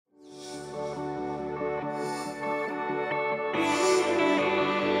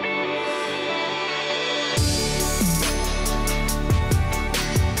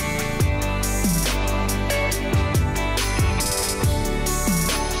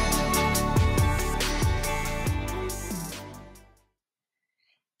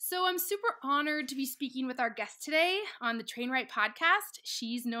super honored to be speaking with our guest today on the Train Right podcast.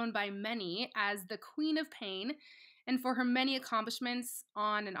 She's known by many as the Queen of Pain and for her many accomplishments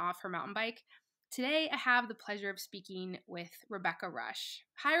on and off her mountain bike. Today, I have the pleasure of speaking with Rebecca Rusch.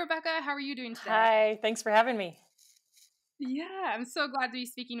 Hi, Rebecca. How are you doing today? Hi, thanks for having me. Yeah, I'm so glad to be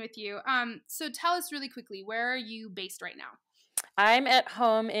speaking with you. So tell us really quickly, where are you based right now? I'm at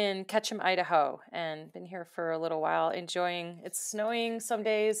home in Ketchum, Idaho, and been here for a little while, enjoying it's snowing some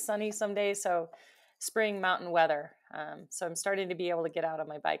days, sunny some days, so spring mountain weather. So I'm starting to be able to get out on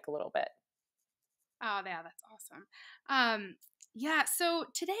my bike a little bit. Oh, yeah, that's awesome. Yeah, so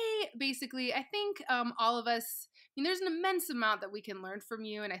today, basically, I think all of us, there's an immense amount that we can learn from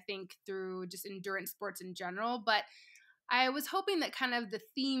you, and I think through just endurance sports in general, but I was hoping that kind of the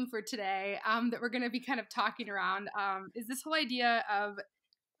theme for today that we're going to be kind of talking around is this whole idea of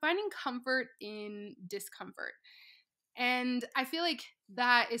finding comfort in discomfort. And I feel like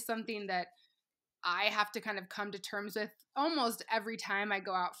that is something that I have to kind of come to terms with almost every time I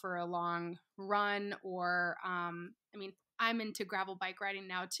go out for a long run or, I'm into gravel bike riding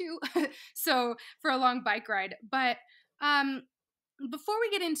now too. So for a long bike ride. But um, before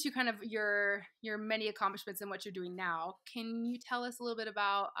we get into kind of your many accomplishments and what you're doing now, can you tell us a little bit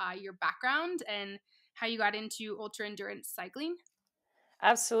about your background and how you got into ultra endurance cycling?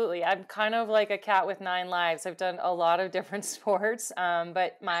 Absolutely. I'm kind of like a cat with nine lives. I've done a lot of different sports,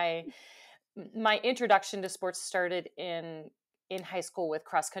 but my introduction to sports started in high school with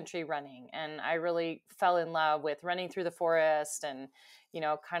cross country running, and I really fell in love with running through the forest and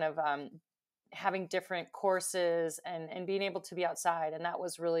kind of having different courses and being able to be outside, and that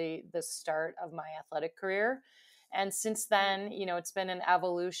was really the start of my athletic career. And since then, it's been an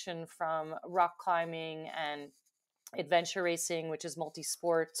evolution from rock climbing and adventure racing, which is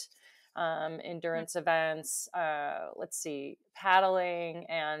multi-sport, endurance events, let's see, paddling,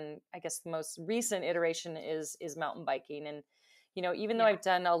 and I guess the most recent iteration is mountain biking. And even though Yeah. I've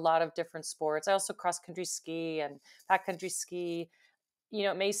done a lot of different sports, I also cross country ski and backcountry ski.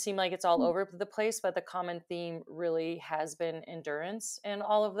 It may seem like it's all over the place, but the common theme really has been endurance in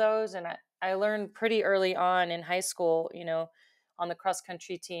all of those. And I learned pretty early on in high school, on the cross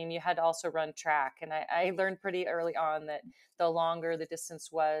country team, you had to also run track. And I learned pretty early on that the longer the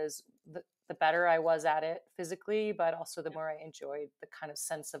distance was, the better I was at it physically, but also the more I enjoyed the kind of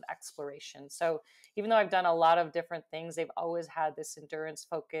sense of exploration. So even though I've done a lot of different things, they've always had this endurance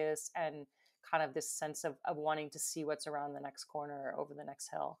focus and kind of this sense of wanting to see what's around the next corner or over the next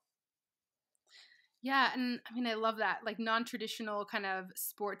hill. Yeah, and I love that, like non-traditional kind of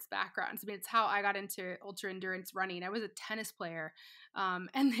sports backgrounds. It's how I got into ultra endurance running. I was a tennis player, and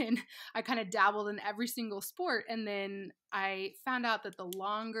then I kind of dabbled in every single sport. And then I found out that the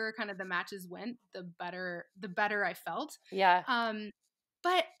longer kind of the matches went, the better I felt. Yeah.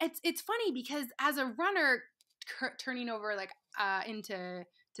 But it's funny because as a runner, turning over like into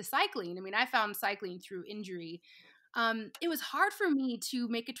to cycling. I found cycling through injury. It was hard for me to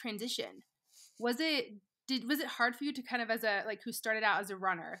make a transition. Was it hard for you to kind of, as a like who started out as a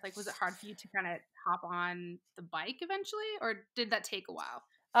runner, like was it hard for you to kind of hop on the bike eventually, or did that take a while?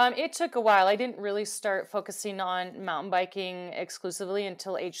 It took a while. I didn't really start focusing on mountain biking exclusively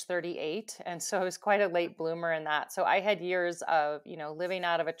until age 38. And so I was quite a late bloomer in that. So I had years of, living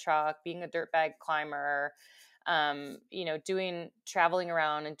out of a truck, being a dirtbag climber, traveling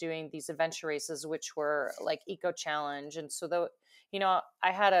around and doing these adventure races, which were like eco challenge. And so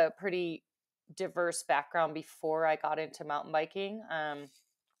I had a pretty diverse background before I got into mountain biking.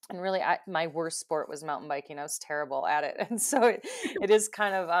 And really, my worst sport was mountain biking. I was terrible at it, and so it is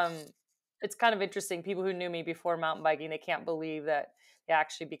kind of it's kind of interesting. People who knew me before mountain biking, they can't believe that I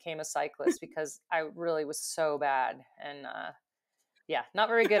actually became a cyclist because I really was so bad and yeah, not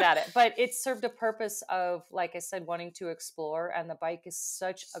very good at it. But it served a purpose of, like I said, wanting to explore, and the bike is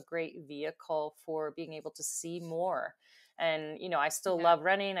such a great vehicle for being able to see more. And I still Yeah. love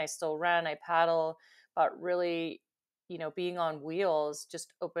running. I still run. I paddle, but really, being on wheels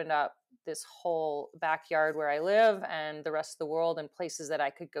just opened up this whole backyard where I live and the rest of the world and places that I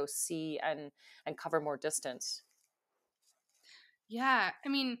could go see and cover more distance. Yeah,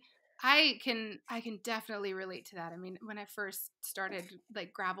 I can definitely relate to that. When I first started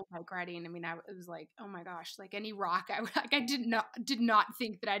like gravel bike riding, it was like, oh my gosh, like any rock, I did not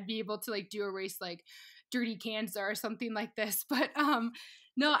think that I'd be able to like do a race like Dirty Kansas or something like this. But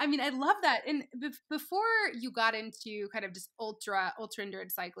no, I love that. And before you got into kind of just ultra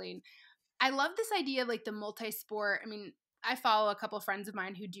endurance cycling, I love this idea of like the multi-sport. I follow a couple of friends of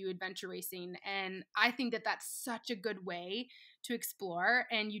mine who do adventure racing, and I think that that's such a good way to explore.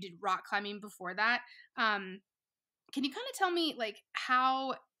 And you did rock climbing before that. Can you kind of tell me like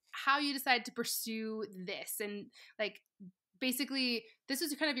how how you decided to pursue this, and like basically this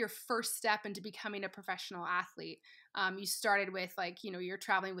is kind of your first step into becoming a professional athlete. You started with like, you're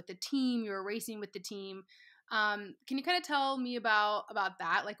traveling with the team, you're racing with the team. Can you kind of tell me about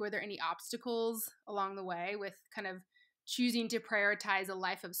that? Like, were there any obstacles along the way with kind of choosing to prioritize a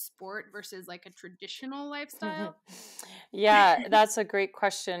life of sport versus like a traditional lifestyle? Yeah, that's a great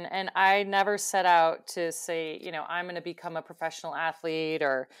question. And I never set out to say, I'm going to become a professional athlete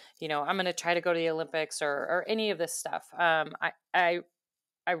or, I'm going to try to go to the Olympics or any of this stuff.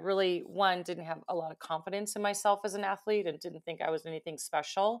 I really, one, didn't have a lot of confidence in myself as an athlete and didn't think I was anything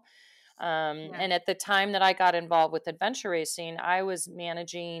special. Yeah. And at the time that I got involved with adventure racing, I was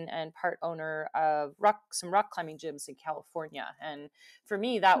managing and part owner of some rock climbing gyms in California. And for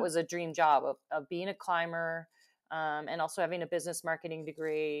me, that was a dream job of being a climber, and also having a business marketing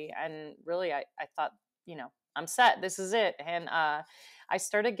degree. And really, I thought, I'm set. This is it. And I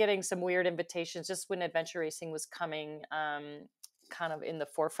started getting some weird invitations just when adventure racing was coming. Kind of in the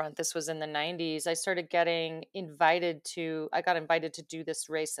forefront. This was in the 90s. I got invited to do this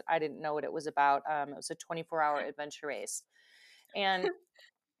race that I didn't know what it was about. It was a 24-hour adventure race. And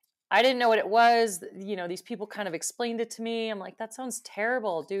I didn't know what it was. These people kind of explained it to me. I'm like, that sounds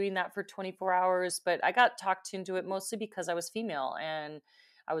terrible doing that for 24 hours. But I got talked into it mostly because I was female and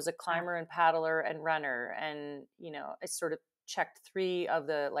I was a Yeah. climber and paddler and runner. And, I sort of checked 3 of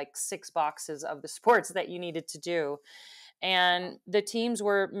the like 6 boxes of the sports that you needed to do. And the teams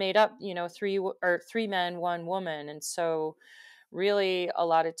were made up, 3 men, 1 woman. And so really a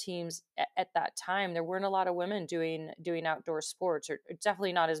lot of teams at that time, there weren't a lot of women doing outdoor sports, or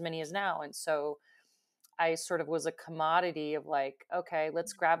definitely not as many as now. And so I sort of was a commodity of like, okay,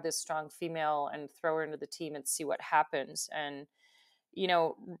 let's grab this strong female and throw her into the team and see what happens. And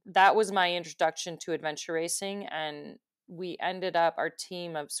that was my introduction to adventure racing. And our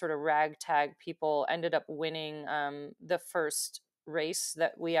team of sort of ragtag people ended up winning the first race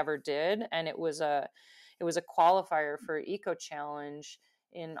that we ever did. And it was a qualifier for Eco Challenge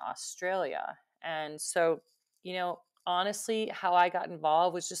in Australia. And so, honestly, how I got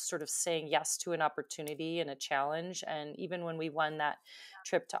involved was just sort of saying yes to an opportunity and a challenge. And even when we won that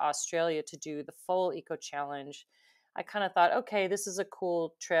trip to Australia to do the full Eco Challenge, I kind of thought, okay, this is a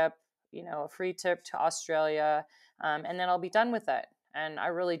cool trip, a free trip to Australia, and then I'll be done with it. And I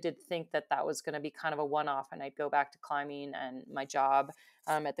really did think that that was going to be kind of a one off, and I'd go back to climbing and my job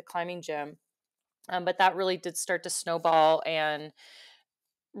at the climbing gym. But that really did start to snowball. And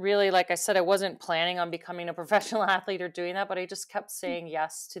really, like I said, I wasn't planning on becoming a professional athlete or doing that, but I just kept saying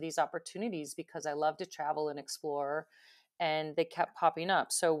yes to these opportunities because I love to travel and explore. And they kept popping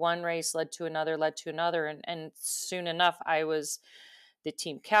up. So one race led to another. And soon enough, I was the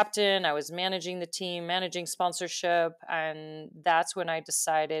team captain. I was managing the team, managing sponsorship. And that's when I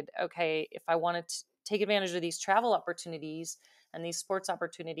decided, okay, if I wanted to take advantage of these travel opportunities and these sports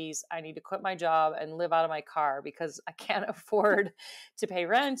opportunities, I need to quit my job and live out of my car because I can't afford to pay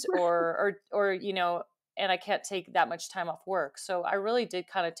rent and I can't take that much time off work. So I really did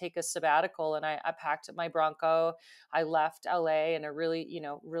kind of take a sabbatical, and I packed my Bronco. I left LA in a really,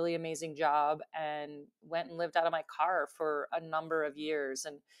 really amazing job, and went and lived out of my car for a number of years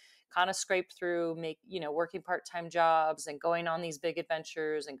and kind of scraped through, working part-time jobs and going on these big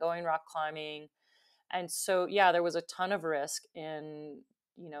adventures and going rock climbing. And so, yeah, there was a ton of risk in,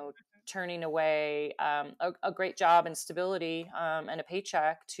 turning away a great job and stability and a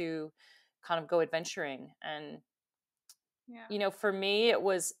paycheck to kind of go adventuring. And, Yeah. for me,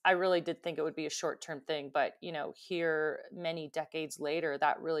 I really did think it would be a short term thing. But, here, many decades later,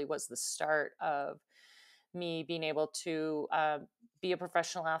 that really was the start of me being able to be a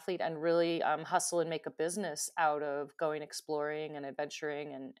professional athlete and really hustle and make a business out of going exploring and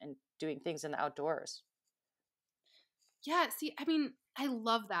adventuring and doing things in the outdoors. Yeah, see, I mean, I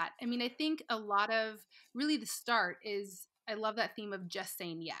love that. I mean, I think a lot of really the start is I love that theme of just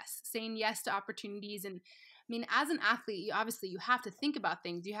saying yes to opportunities. And I mean, as an athlete, you have to think about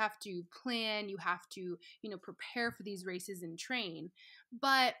things. You have to plan, you have to, prepare for these races and train.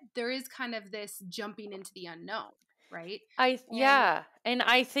 But there is kind of this jumping into the unknown, right? And Yeah, and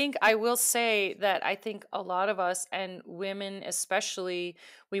I think I will say that I think a lot of us, and women especially,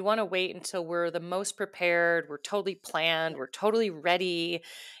 we want to wait until we're the most prepared, we're totally planned, we're totally ready,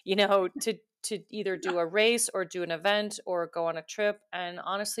 to either do a race or do an event or go on a trip. And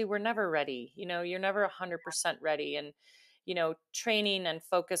honestly, we're never ready. You're never 100% ready. And training and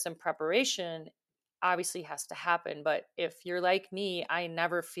focus and preparation obviously has to happen. But if you're like me, I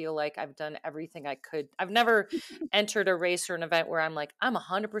never feel like I've done everything I could. I've never entered a race or an event where I'm like, I'm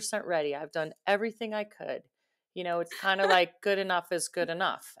 100% ready. I've done everything I could. It's kind of like good enough is good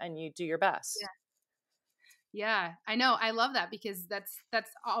enough and you do your Yeah. best. Yeah, I know. I love that because that's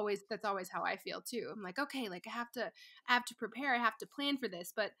always how I feel too. I'm like, okay, like I have to prepare, I have to plan for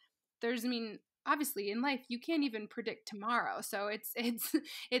this, but I mean, obviously in life you can't even predict tomorrow. So it's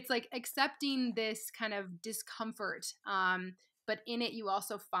it's like accepting this kind of discomfort. But in it you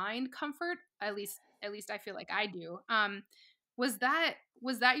also find comfort. At least I feel like I do. Was that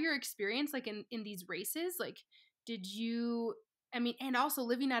your experience like in these races? Like did you I mean, and also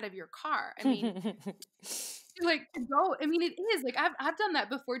living out of your car. I mean, like, to go I mean, it is, like, I've done that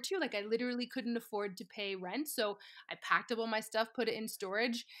before too, like, I literally couldn't afford to pay rent, so I packed up all my stuff, put it in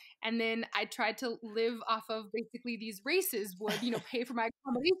storage, and then I tried to live off of basically these races would, pay for my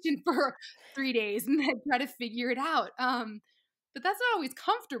accommodation for 3 days and then try to figure it out, but that's not always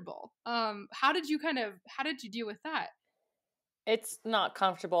comfortable. How did you deal with that? It's not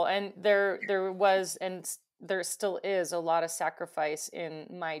comfortable, and there was there still is a lot of sacrifice in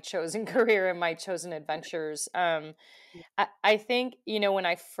my chosen career and my chosen adventures. Yeah, I think when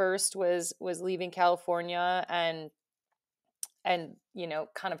I first was leaving California and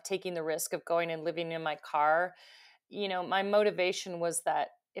kind of taking the risk of going and living in my car, my motivation was that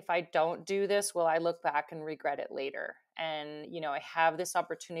if I don't do this, will I look back and regret it later? And I have this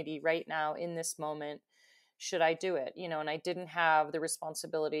opportunity right now in this moment, should I do it? And I didn't have the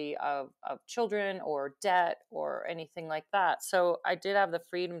responsibility of children or debt or anything like that. So I did have the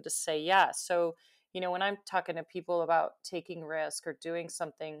freedom to say yes. So, when I'm talking to people about taking risk or doing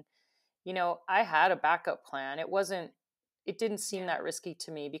something, I had a backup plan. It didn't seem yeah, that risky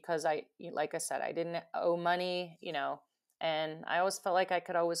to me because like I said, I didn't owe money, and I always felt like I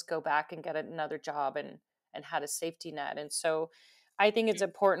could always go back and get another job and had a safety net. And so I think it's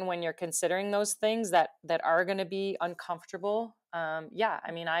important when you're considering those things that are going to be uncomfortable. Yeah,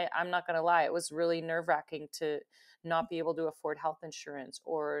 I mean, I'm not going to lie. It was really nerve wracking to not be able to afford health insurance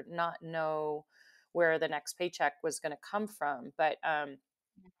or not know where the next paycheck was going to come from. But,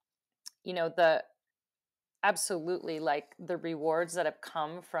 the absolutely, like, the rewards that have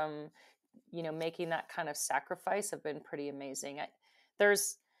come from, making that kind of sacrifice have been pretty amazing.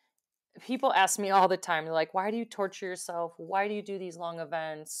 There's people ask me all the time, they're like, "Why do you torture yourself? Why do you do these long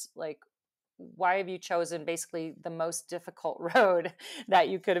events? Like, why have you chosen basically the most difficult road that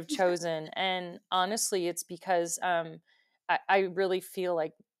you could have chosen?" And honestly, it's because I really feel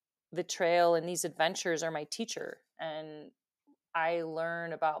like the trail and these adventures are my teacher, and I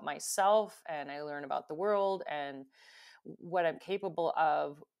learn about myself and I learn about the world and what I'm capable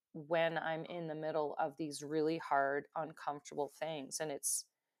of when I'm in the middle of these really hard, uncomfortable things. And it's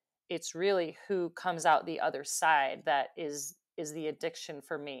really who comes out the other side that is the addiction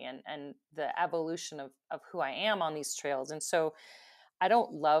for me and the evolution of who I am on these trails. And so I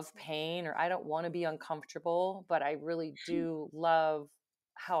don't love pain or I don't want to be uncomfortable, but I really do love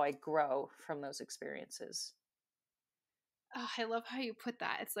how I grow from those experiences. Oh, I love how you put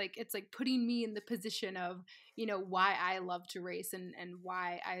that. It's like putting me in the position of, why I love to race and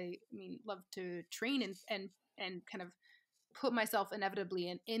why I love to train and kind of put myself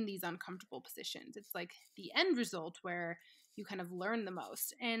inevitably in these uncomfortable positions. It's like the end result where you kind of learn the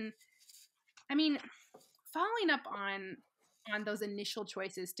most. And I mean, following up on those initial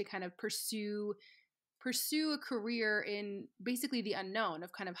choices to kind of pursue a career in basically the unknown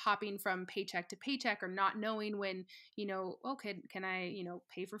of kind of hopping from paycheck to paycheck or not knowing when, okay, can I,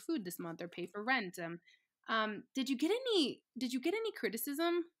 pay for food this month or pay for rent? Did you get any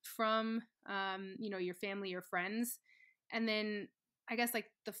criticism from, your family or friends? And then I guess like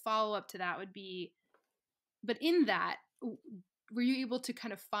the follow up to that would be, but in that, were you able to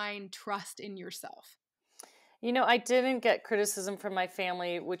kind of find trust in yourself? I didn't get criticism from my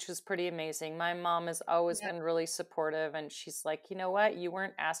family, which was pretty amazing. My mom has always Yeah, been really supportive, and she's like, you know what? You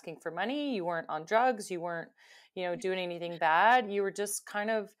weren't asking for money. You weren't on drugs. You weren't, doing anything bad. You were just kind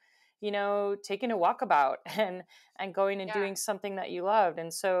of, taking a walkabout and going and yeah, doing something that you loved.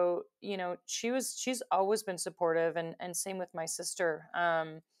 And so, she's always been supportive, and same with my sister.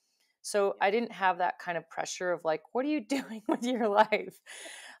 So yeah. I didn't have that kind of pressure of like, what are you doing with your life?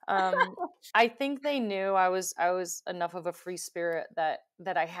 Um, I think they knew I was enough of a free spirit that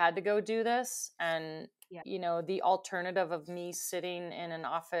I had to go do this. And, Yeah. the alternative of me sitting in an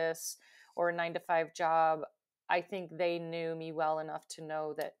office or a 9 to 5 job, I think they knew me well enough to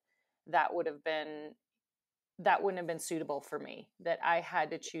know that would have been that wouldn't have been suitable for me, that I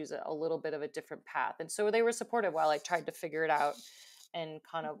had to choose a little bit of a different path. And so they were supportive while I tried to figure it out and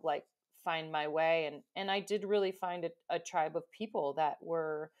kind of like find my way. And I did really find a tribe of people that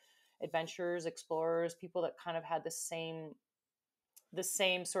were adventurers, explorers, people that kind of had the same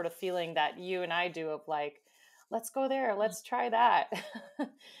sort of feeling that you and I do of like, let's go there. Let's try that.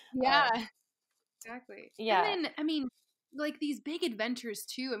 Yeah, um, exactly. And yeah. then, I mean, like these big adventures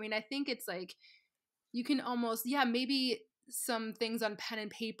too. I mean, I think it's like you can almost, yeah, maybe some things on pen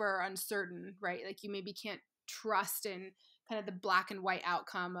and paper are uncertain, right? Like you maybe can't trust in kind of the black and white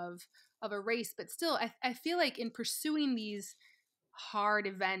outcome of a race, but still, I feel like in pursuing these hard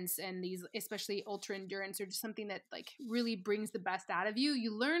events and these, especially ultra endurance, or just something that like really brings the best out of you,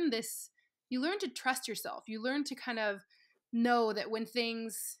 you learn to trust yourself. You learn to kind of know that when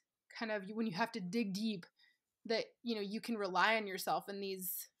things kind of, when you have to dig deep, that you can rely on yourself in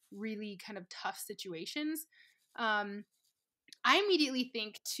these really kind of tough situations. um I immediately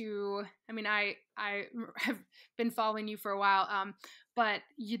think to, I mean, I have been following you for a while, but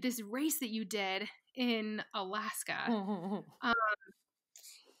this race that you did in Alaska. um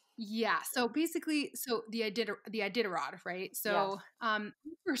yeah, so basically, so the Iditarod, right? Yes. So I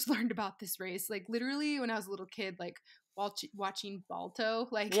first learned about this race like literally when I was a little kid, like watching Balto,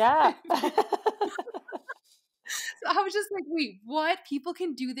 like Yeah. so I was just like, wait, what? People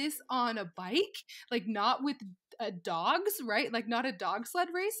can do this on a bike? Like not with dogs, right? Like not a dog sled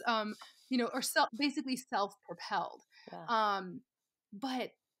race, or basically self-propelled. Yeah. Um,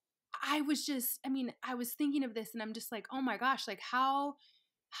 but I was just, I mean, I was thinking of this and I'm just like, oh my gosh, like how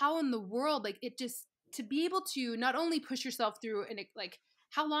in the world, like it just, to be able to not only push yourself through and like,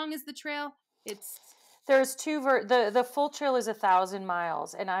 how long is the trail? It's There's the full trail is 1,000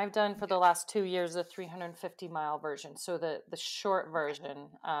 miles, and I've done for the last 2 years a 350-mile version. So the short version.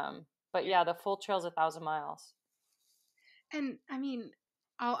 But okay. yeah, the full trail is 1,000 miles. And I mean,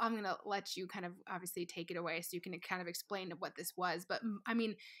 I'm gonna let you kind of obviously take it away so you can kind of explain what this was. But I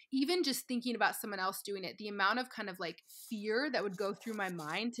mean, even just thinking about someone else doing it, the amount of kind of like fear that would go through my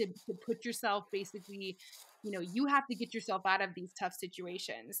mind to put yourself basically, you have to get yourself out of these tough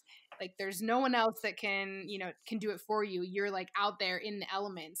situations. Like there's no one else that can do it for you. You're like out there in the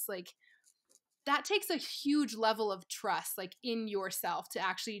elements. Like that takes a huge level of trust, like in yourself, to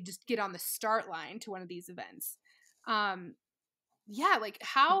actually just get on the start line to one of these events. Um, yeah, like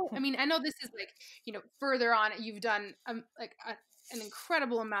how, I mean, I know this is like, further on, you've done like an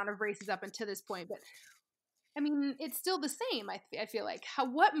incredible amount of races up until this point, but I mean, it's still the same. I feel like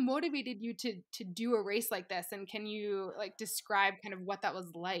what motivated you to do a race like this, and can you like describe kind of what that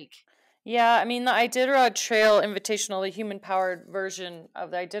was like? Yeah, I mean, the Iditarod Trail Invitational, the human-powered version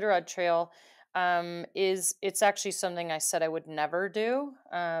of the Iditarod Trail, is it's actually something I said I would never do,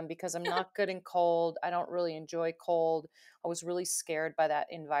 because I'm not good in cold. I don't really enjoy cold. I was really scared by that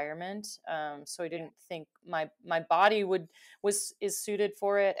environment, so I Yeah. didn't think my body is suited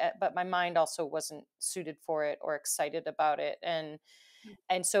for it, but my mind also wasn't suited for it or excited about it.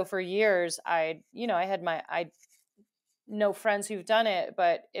 And so for years, I had I know friends who've done it,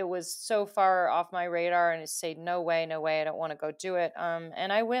 but it was so far off my radar and it said, no way, no way, I don't want to go do it.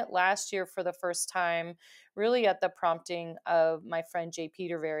 And I went last year for the first time, really at the prompting of my friend Jay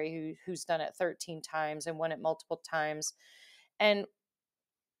Peterberry, who's done it 13 times and won it multiple times. And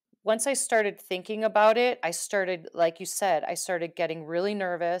once I started thinking about it, I started, like you said, I started getting really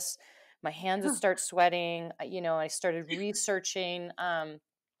nervous. My hands would start sweating. I started researching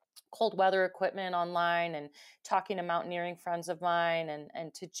cold weather equipment online and talking to mountaineering friends of mine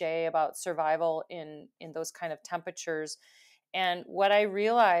and to Jay about survival in those kind of temperatures. And what I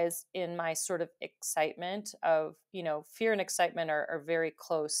realized in my sort of excitement of, fear and excitement are very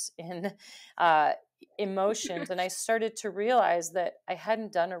close in uh, emotions. And I started to realize that I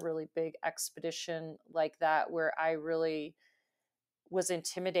hadn't done a really big expedition like that where I really was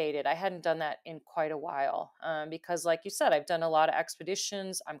intimidated. I hadn't done that in quite a while, because, like you said, I've done a lot of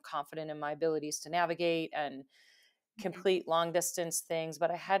expeditions. I'm confident in my abilities to navigate and Mhm. complete long distance things,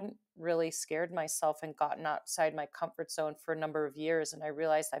 but I hadn't really scared myself and gotten outside my comfort zone for a number of years. And I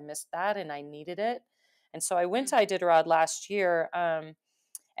realized I missed that and I needed it. And so I went to Mhm. Iditarod last year,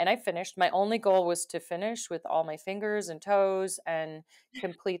 and I finished. My only goal was to finish with all my fingers and toes and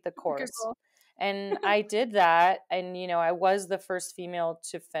complete the Good course. goal. And I did that. And, I was the first female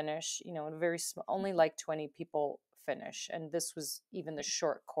to finish, a very small, only like 20 people finish. And this was even the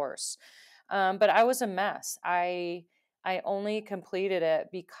short course. But I was a mess. I only completed it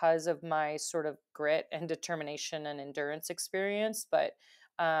because of my sort of grit and determination and endurance experience. But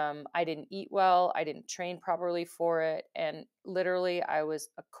I didn't eat well. I didn't train properly for it. And literally, I was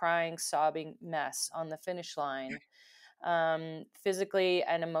a crying, sobbing mess on the finish line, physically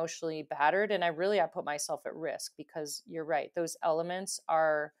and emotionally battered. And I put myself at risk because you're right. Those elements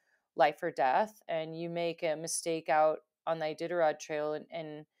are life or death. And you make a mistake out on the Iditarod Trail,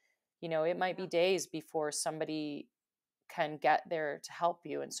 and it might Yeah. be days before somebody can get there to help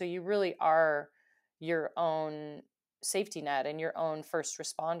you. And so you really are, your own safety net and your own first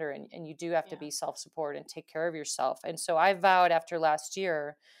responder, and you do have to Yeah. be self-support and take care of yourself. And so I vowed after last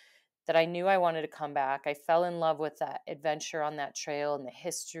year that I knew I wanted to come back. I fell in love with that adventure on that trail and the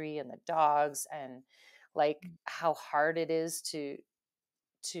history and the dogs, and like Mm. how hard it is to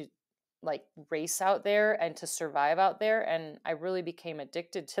like race out there and to survive out there. And I really became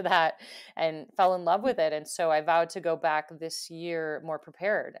addicted to that and fell in love with it. And so I vowed to go back this year more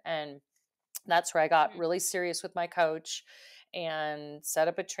prepared. And that's where I got Mm. really serious with my coach and set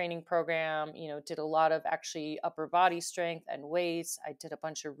up a training program, did a lot of actually upper body strength and weights. I did a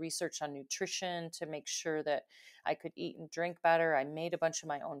bunch of research on nutrition to make sure that I could eat and drink better. I made a bunch of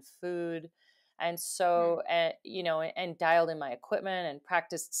my own food. And Mm. so, and dialed in my equipment and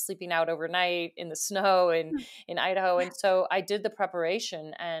practiced sleeping out overnight in the snow and Mm. in Idaho. And so I did the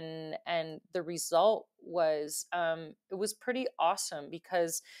preparation, and the result was, it was pretty awesome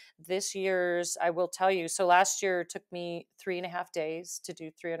because this year's, I will tell you, so last year it took me 3.5 days to do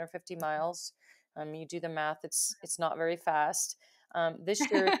 350 miles. You do the math, it's not very fast.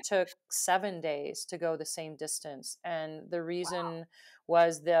 This year it took 7 days to go the same distance. And the Wow. reason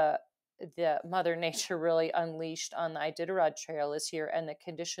was the Mother Nature really unleashed on the Iditarod Trail this year, and the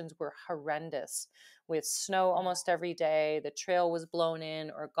conditions were horrendous with snow Wow. almost every day. The trail was blown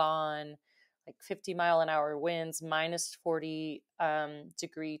in or gone, like 50-mile-an-hour winds, minus 40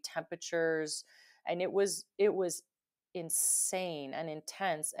 degree temperatures, and it was insane and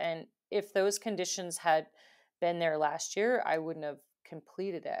intense. And if those conditions had been there last year, I wouldn't have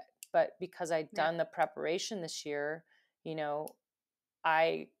completed it. But because I'd Yeah. done the preparation this year, you know,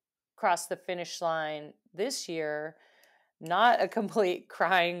 I crossed the finish line this year, not a complete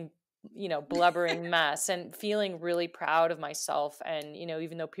crying, blubbering mess, and feeling really proud of myself. And,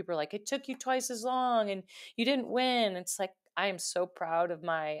 even though people are like, it took you twice as long and you didn't win, it's like, I am so proud of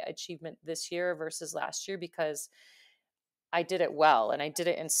my achievement this year versus last year because I did it well and I did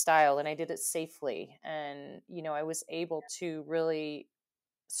it in style and I did it safely. And, I was able to really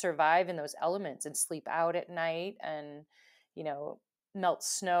survive in those elements and sleep out at night and, you know, melt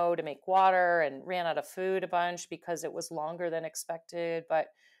snow to make water, and ran out of food a bunch because it was longer than expected. But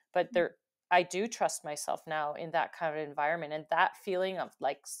Mm. there, I do trust myself now in that kind of environment, and that feeling of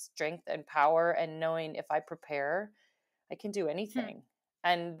like strength and power, and knowing if I prepare, I can do Mm. anything.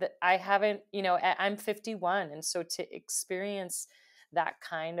 And I haven't, I'm 51. And so to experience that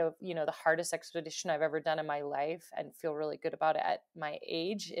kind of, the hardest expedition I've ever done in my life and feel really good about it at my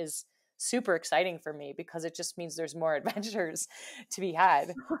age is super exciting for me because it just means there's more adventures to be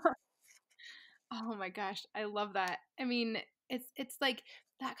had. Oh my gosh, I love that. I mean, it's like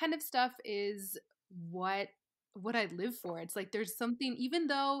that kind of stuff is what what I live for. It's like there's something, even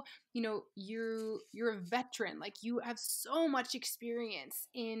though, you're a veteran, like you have so much experience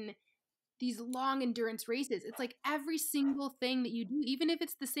in these long endurance races. It's like every single thing that you do, even if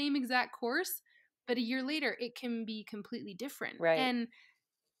it's the same exact course, but a year later it can be completely different. Right. And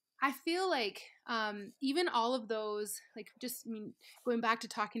I feel like even all of those, like, just, I mean, going back to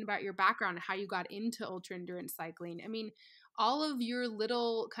talking about your background and how you got into ultra endurance cycling, I mean, all of your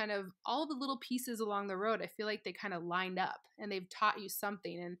little kind of, all of the little pieces along the road, I feel like they kind of lined up and they've taught you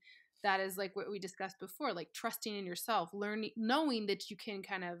something. And that is like what we discussed before, like trusting in yourself, learning, knowing that you can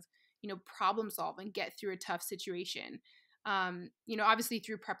kind of, problem solve and get through a tough situation. Obviously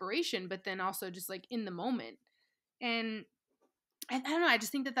through preparation, but then also just like in the moment. And I don't know. I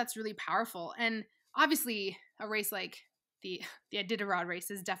just think that that's really powerful. And obviously, a race like the the Iditarod race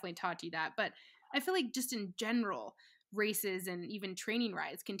has definitely taught you that. But I feel like just in general, races and even training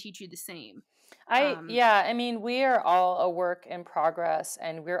rides can teach you the same. Um, Yeah, I mean, we are all a work in progress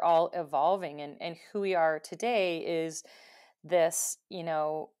and we're all evolving, and who we are today is this,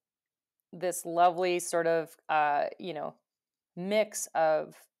 this lovely sort of, mix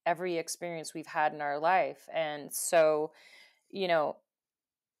of every experience we've had in our life. And so, you know,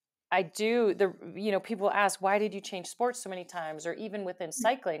 I do the, people ask, why did you change sports so many times? Or even within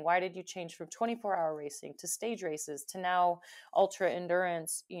cycling, why did you change from 24-hour racing to stage races to now ultra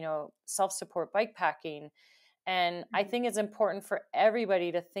endurance, self support bike packing? And I Mhm. think it's important for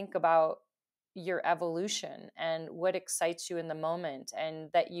everybody to think about your evolution and what excites you in the moment,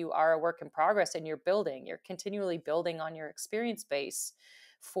 and that you are a work in progress and you're continually building on your experience base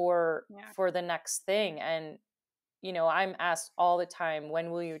for Yeah. the next thing. And I'm asked all the time,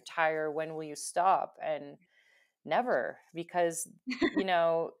 when will you retire, when will you stop? And never, because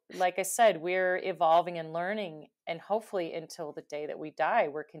like I said, we're evolving and learning, and hopefully until the day that we die,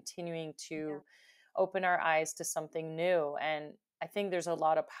 we're continuing Yeah. to open our eyes to something new. And I think there's a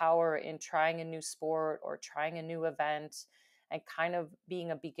lot of power in trying a new sport or trying a new event and kind of being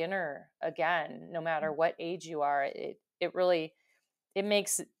a beginner again, no matter what age you are. It really, it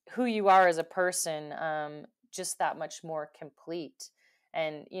makes who you are as a person just that much more complete.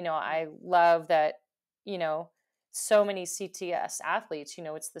 And I love that, you know so many CTS athletes,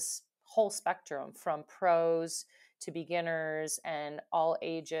 it's this whole spectrum from pros to beginners and all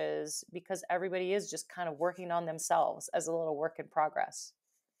ages, because everybody is just kind of working on themselves as a little work in progress.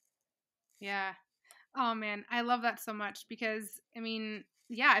 Yeah. Oh man, I love that so much because I mean,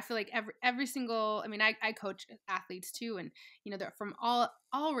 yeah, I feel like every single, I mean, I coach athletes too, and they're from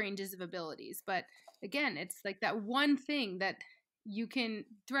all ranges of abilities. But again, it's like that one thing that you can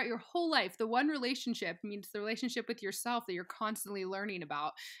throughout your whole life, the one relationship, I mean, it's the relationship with yourself that you're constantly learning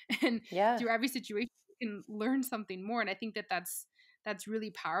about, and Yeah. through every situation you can learn something more. And I think that that's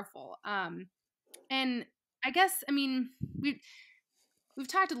really powerful. And I guess, I mean, we've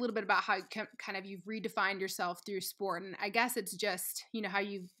talked a little bit about how kind of you've redefined yourself through sport, and I guess it's just how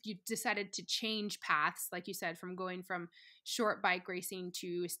you decided to change paths, like you said, from going from short bike racing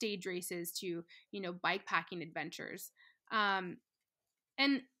to stage races to bike packing adventures. um,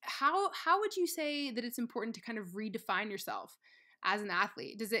 and how would you say that it's important to kind of redefine yourself as an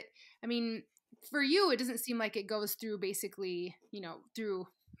athlete? Does it, I mean, for you, it doesn't seem like it goes through basically, through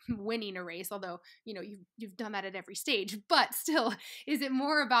winning a race, although, you've done that at every stage, but still, is it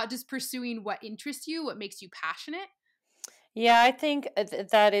more about just pursuing what interests you, what makes you passionate? Yeah, I think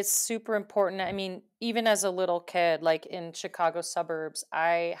that is super important. I mean, even as a little kid, like in Chicago suburbs,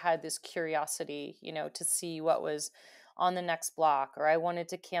 I had this curiosity, to see what was on the next block, or I wanted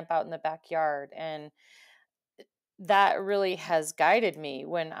to camp out in the backyard. And that really has guided me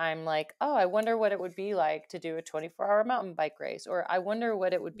when I'm like, oh, I wonder what it would be like to do a 24-hour mountain bike race, or I wonder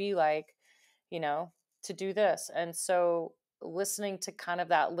what it would be like, you know, to do this. And so listening to kind of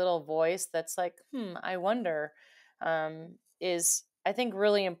that little voice that's like, I wonder, is I think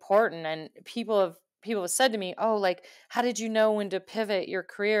really important. And people have said to me, oh, like, how did you know when to pivot your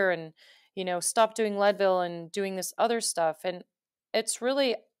career and, stop doing Leadville and doing this other stuff? And it's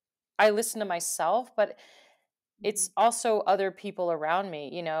really, I listen to myself, but it's Mhm. also other people around me,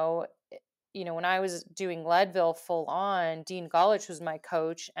 when I was doing Leadville full on, Dean Gollich was my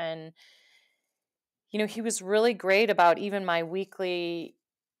coach, and he was really great about even my weekly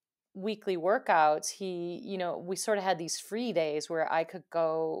workouts. We sort of had these free days where I could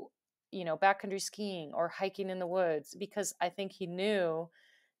go, backcountry skiing or hiking in the woods, because I think he knew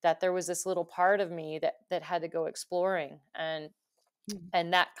that there was this little part of me that had to go exploring, Mhm.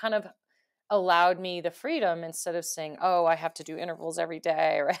 and that kind of allowed me the freedom. Instead of saying, oh, I have to do intervals every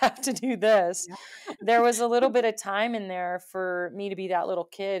day or I have to do this, Yeah. there was a little bit of time in there for me to be that little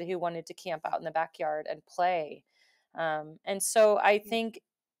kid who wanted to camp out in the backyard and play. And so I think,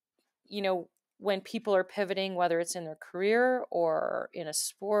 you know, when people are pivoting, whether it's in their career or in a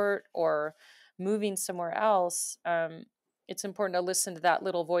sport or moving somewhere else, it's important to listen to that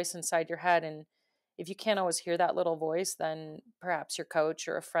little voice inside your head. And if you can't always hear that little voice, then perhaps your coach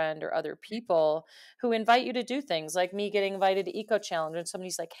or a friend or other people who invite you to do things, like me getting invited to Eco Challenge and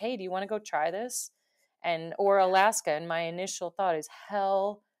somebody's like, hey, do you want to go try this? And or Alaska. And my initial thought is,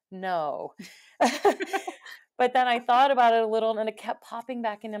 hell no. But then I thought about it a little and it kept popping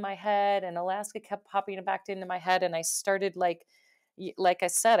back into my head, and Alaska kept popping back into my head. And I started like I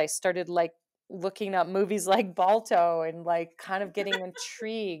said, I started like looking up movies like Balto and like kind of getting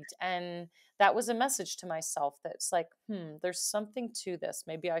intrigued. And that was a message to myself that's like, there's something to this.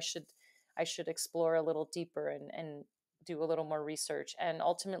 Maybe I should explore a little deeper and do a little more research. And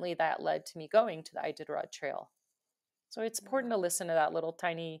ultimately that led to me going to the Iditarod Trail. So it's important to listen to that little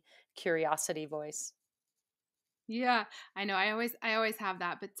tiny curiosity voice. Yeah, I know. I always have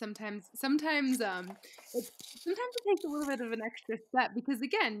that, but sometimes it takes a little bit of an extra step because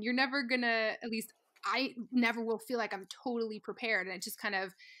again, you're never gonna, at least I never will feel like I'm totally prepared, and it's just kind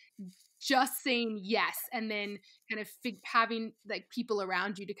of just saying yes, and then kind of having like people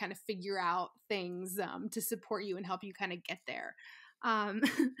around you to kind of figure out things to support you and help you kind of get there. Um,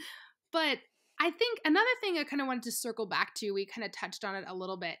 but I think another thing I kind of wanted to circle back to, we kind of touched on it a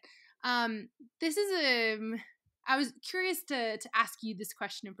little bit. Um, this is a I was curious to ask you this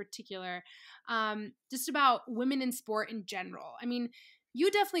question in particular, just about women in sport in general. I mean,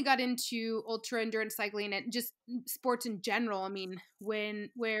 you definitely got into ultra endurance cycling and just sports in general. I mean,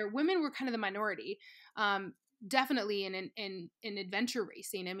 where women were kind of the minority, definitely in adventure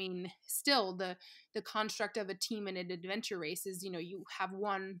racing. I mean, still the construct of a team in an adventure race is you have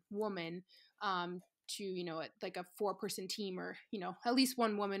one woman to like a 4-person team, or at least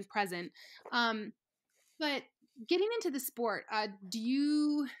one woman present. But getting into the sport, do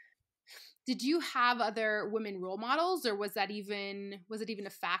you did you have other women role models, or was it even a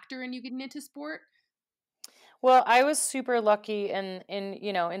factor in you getting into sport? Well, I was super lucky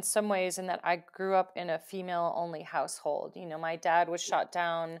in some ways in that I grew up in a female only household. My dad was shot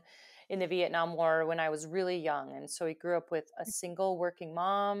down in the Vietnam War when I was really young, and so he grew up with a single working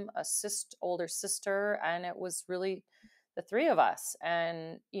mom, a older sister, and it was really the three of us.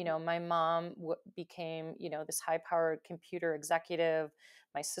 And my mom became this high-powered computer executive.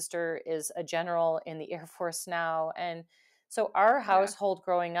 My sister is a general in the Air Force now, and so our Yeah. household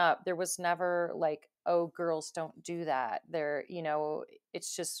growing up, there was never like, oh, girls don't do that.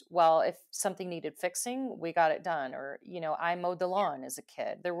 It's just, well, if something needed fixing, we got it done. Or, I mowed the Yeah. lawn as a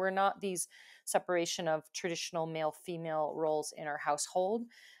kid. There were not these separation of traditional male female roles in our household,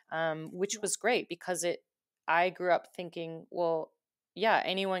 which Yeah. was great because I grew up thinking, well, yeah,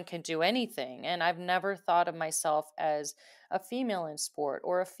 anyone can do anything. And I've never thought of myself as a female in sport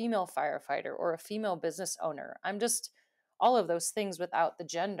or a female firefighter or a female business owner. I'm just all of those things without the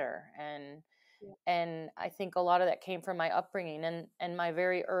gender. Yeah. And I think a lot of that came from my upbringing and my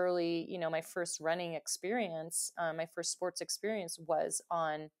very early, my first running experience, my first sports experience was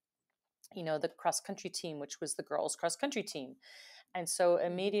on the cross country team, which was the girls cross country team. And so Mhm.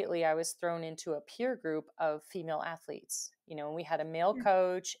 immediately I was thrown into a peer group of female athletes. And we had a male Yeah.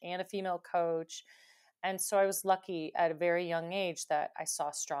 coach and a female coach. And so I was lucky at a very young age that I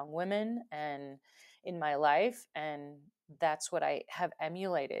saw strong women and in my life, and that's what I have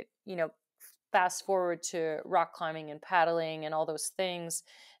emulated. Fast forward to rock climbing and paddling and all those things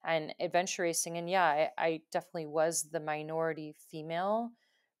and adventure racing, and yeah, I definitely was the minority female,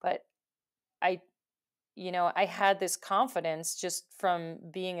 but I I had this confidence just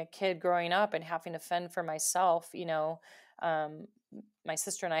from being a kid growing up and having to fend for myself. Um, my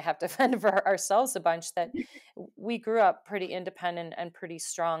sister and I have to fend for ourselves a bunch, that we grew up pretty independent and pretty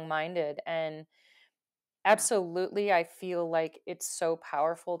strong minded. And Yeah. absolutely, I feel like it's so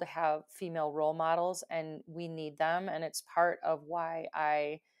powerful to have female role models, and we need them. And it's part of why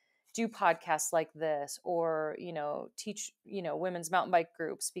I do podcasts like this, or teach women's mountain bike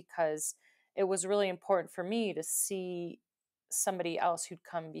groups, because it was really important for me to see somebody else who'd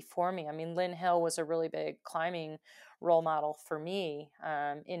come before me. I mean, Lynn Hill was a really big climbing role model for me,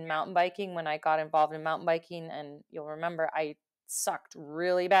 in mountain biking when I got involved in mountain biking. And you'll remember I sucked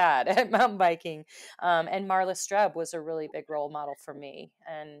really bad at mountain biking, and Marla Streb was a really big role model for me.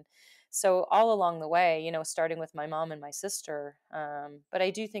 And so all along the way, starting with my mom and my sister, but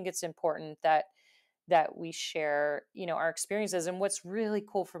I do think it's important that we share our experiences. And what's really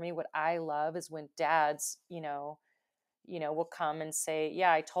cool for me, what I love, is when dads will come and say,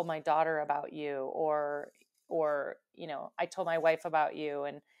 yeah, I told my daughter about you, or I told my wife about you.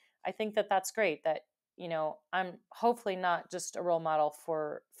 And I think that that's great, that I'm hopefully not just a role model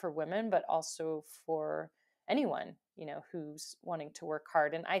for women, but also for anyone who's wanting to work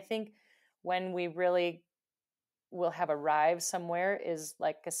hard. And I think when we really will have arrived somewhere is,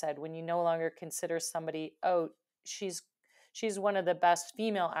 like I said, when you no longer consider somebody, oh, she's she's one of the best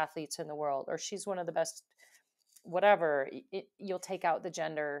female athletes in the world, or she's one of the best whatever. You'll take out the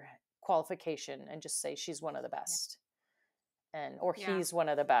gender qualification and just say she's one of the Yeah. best, and or Yeah. he's one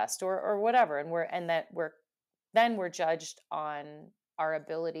of the best, or whatever. And that we're judged on our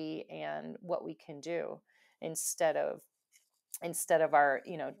ability and what we can do, instead of our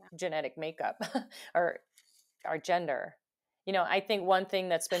Yeah. genetic makeup or our gender. I think one thing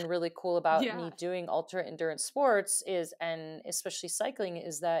that's been really cool about Yeah. me doing ultra endurance sports is, and especially cycling,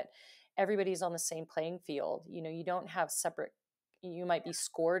 is that everybody's on the same playing field. You don't have separate, you might be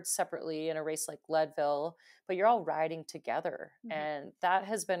scored separately in a race like Leadville, but you're all riding together. Mhm. And that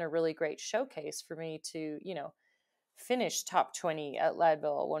has been a really great showcase for me to, finish top 20 at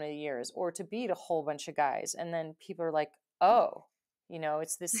Leadville one of the years, or to beat a whole bunch of guys. And then people are like, oh,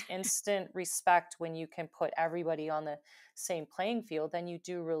 it's this instant respect when you can put everybody on the same playing field. Then you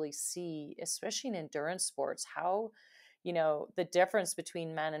do really see, especially in endurance sports, how, the difference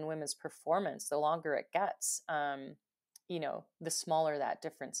between men and women's performance, the longer it gets, the smaller that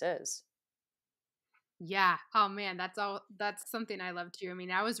difference is. Yeah. Oh man, that's something I love too. I mean,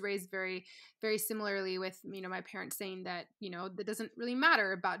 I was raised very, very similarly with, my parents saying that, that doesn't really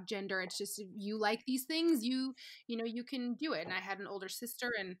matter about gender. It's just if you like these things, you can do it. And I had an older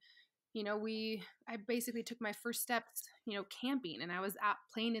sister, and I basically took my first steps, camping, and I was out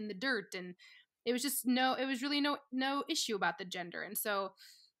playing in the dirt, and it was really no issue about the gender. And so,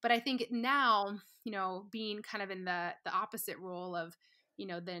 but I think now, being kind of in the opposite role of,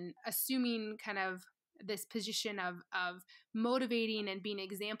 then assuming kind of this position of motivating and being an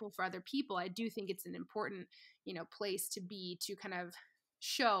example for other people, I do think it's an important, place to be, to kind of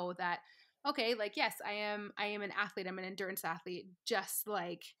show that okay, like yes, I am an athlete. I'm an endurance athlete, just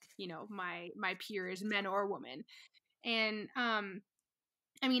like, my peers, men or women. And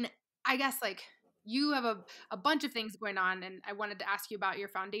I mean, I guess like you have a bunch of things going on, and I wanted to ask you about your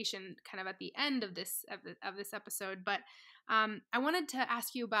foundation kind of at the end of this episode. But I wanted to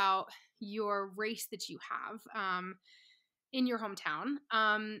ask you about your race that you have in your hometown,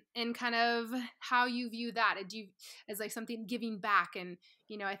 and kind of how you view that. Do you as like something giving back? And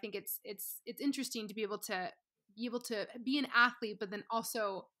I think it's interesting to be able to be an athlete, but then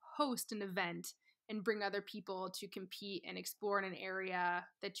also host an event and bring other people to compete and explore in an area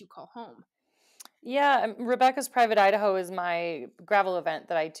that you call home. Yeah, Rebecca's Private Idaho is my gravel event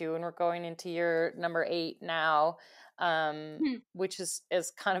that I do, and we're going into year number 8 now, Hmm. which is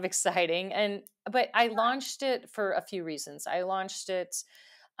kind of exciting. And but I launched it for a few reasons. I launched it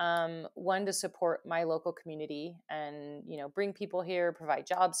one to support my local community and bring people here, provide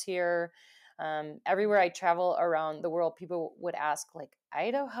jobs here. Everywhere I travel around the world, people would ask like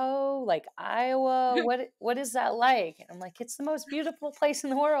Idaho, like Iowa, what is that like? And I'm like, it's the most beautiful place in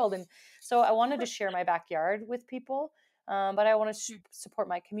the world. And so I wanted to share my backyard with people, but I want to support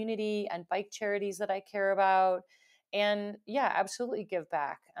my community and bike charities that I care about, and yeah, absolutely give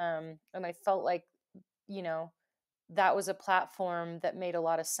back. And I felt like you know that was a platform that made a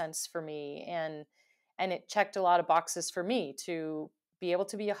lot of sense for me, and it checked a lot of boxes for me to be able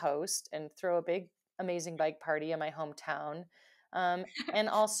to be a host and throw a big amazing bike party in my hometown, and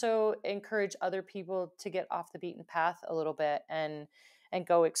also encourage other people to get off the beaten path a little bit and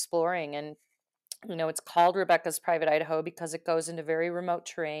go exploring. And it's called Rebecca's Private Idaho because it goes into very remote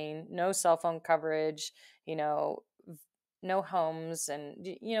terrain, no cell phone coverage, you know, no homes, and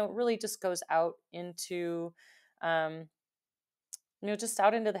really just goes out into um, just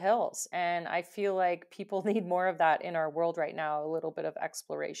out into the hills. And I feel like people need more of that in our world right now, a little bit of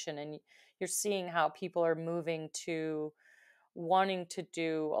exploration. And you're seeing how people are moving to wanting to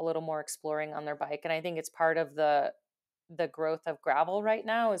do a little more exploring on their bike. And I think it's part of the growth of gravel right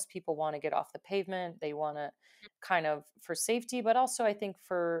now is people want to get off the pavement. They want to kind of for safety, but also I think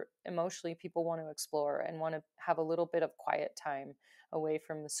for emotionally, people want to explore and want to have a little bit of quiet time away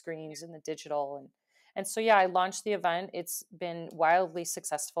from the screens and the digital. And so yeah, I launched the event. It's been wildly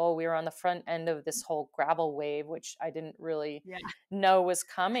successful. We were on the front end of this whole gravel wave, which I didn't really Yeah. know was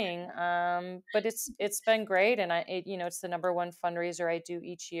coming. But it's been great, and it's the number one fundraiser I do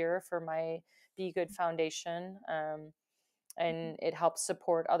each year for my Be Good Foundation. And it helps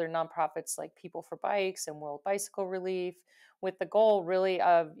support other nonprofits like People for Bikes and World Bicycle Relief, with the goal really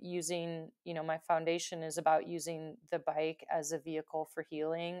of using, my foundation is about using the bike as a vehicle for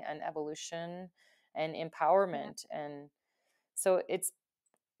healing and evolution and Yeah. empowerment. And so it's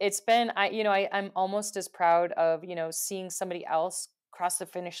been I'm almost as proud of seeing somebody else cross the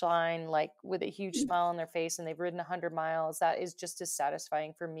finish line like with a huge smile on their face, and they've ridden 100 miles. That is just as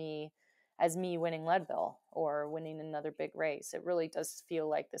satisfying for me as me winning Leadville or winning another big race. It really does feel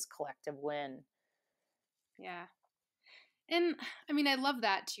like this collective win. Yeah. And I mean, I love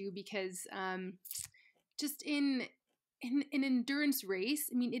that too because just in an endurance race,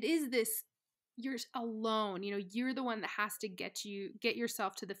 I mean, it is this you're alone. You're the one that has to get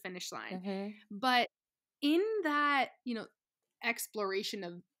yourself to the finish line. Hmm. But in that, exploration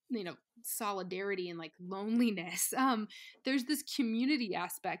of, solidarity and like loneliness, there's this community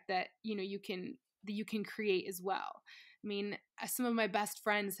aspect that, you can create as well. I mean, some of my best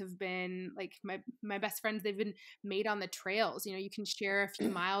friends have been like my best friends. They've been made on the trails. You can share a few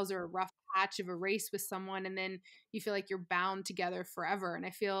miles or a rough patch of a race with someone, and then you feel like you're bound together forever. And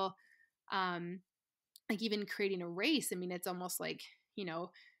I feel um, like even creating a race. I mean, it's almost like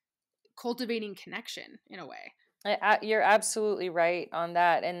cultivating connection in a way. You're absolutely right on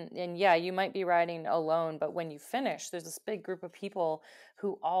that. And yeah, you might be riding alone, but when you finish, there's this big group of people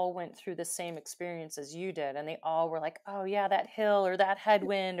who all went through the same experience as you did. And they all were like, oh, yeah, that hill or that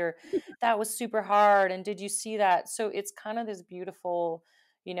headwind or that was super hard. And did you see that? So it's kind of this beautiful,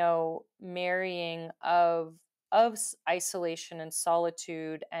 marrying of isolation and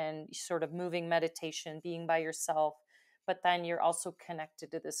solitude and sort of moving meditation, being by yourself. But then you're also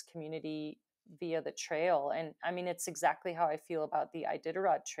connected to this community via the trail. And I mean, it's exactly how I feel about the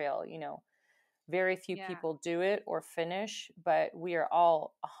Iditarod Trail. Very few Yeah. people do it or finish, but we are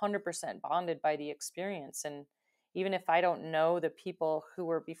all 100% bonded by the experience. And even if I don't know the people who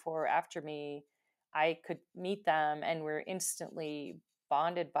were before or after me, I could meet them and we're instantly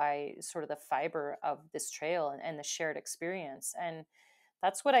bonded by sort of the fiber of this trail and the shared experience. And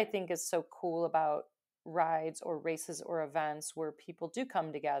that's what I think is so cool about rides or races or events where people do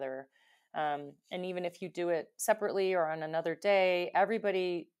come together. And even if you do it separately or on another day,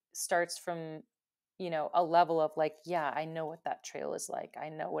 everybody starts from, a level of like, yeah, I know what that trail is like. I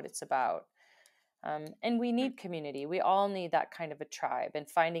know what it's about. And we Mhm. need community. We all need that kind of a tribe. And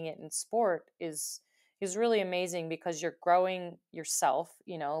finding it in sport is really amazing because you're growing yourself.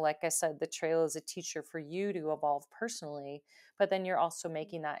 Like I said, the trail is a teacher for you to evolve personally, but then you're also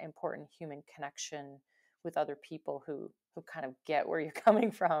making that important human connection with other people who kind of get where you're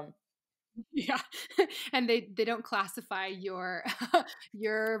coming from. Yeah. And they don't classify your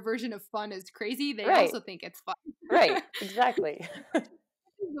your version of fun as crazy. They Right. also think it's fun. Right. Exactly.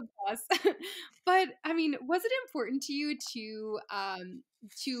 The plus. But I mean, was it important to you to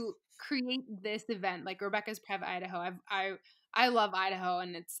create this event like Rebecca's Private Idaho? I love Idaho,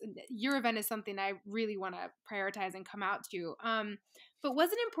 and it's your event is something I really want to prioritize and come out to. But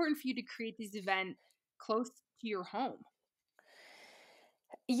was it important for you to create this event close to your home?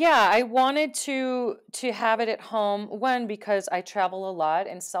 Yeah, I wanted to have it at home. One, because I travel a lot,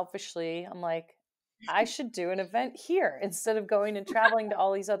 and selfishly, I'm like, I should do an event here instead of going and traveling to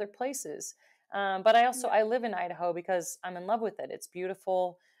all these other places. But Yeah. I live in Idaho because I'm in love with it. It's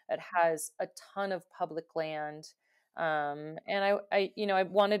beautiful. It has a ton of public land, and I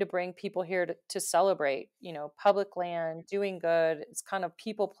wanted to bring people here to celebrate. Public land, doing good. It's kind of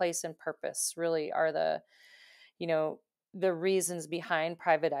people, place, and purpose. Really are you know the reasons behind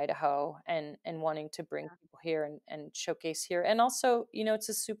Private Idaho, and wanting to bring people here and showcase here. And also, it's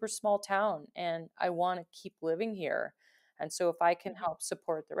a super small town and I want to keep living here. And so if I can Mhm. help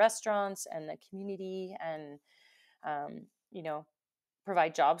support the restaurants and the community and um, you know,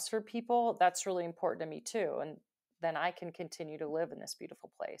 provide jobs for people, that's really important to me too. And then I can continue to live in this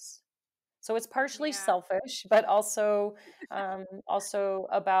beautiful place. So it's partially Yeah. selfish, but also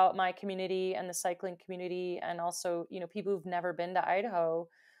about my community and the cycling community, and also people who've never been to Idaho,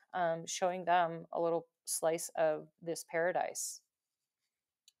 showing them a little slice of this paradise.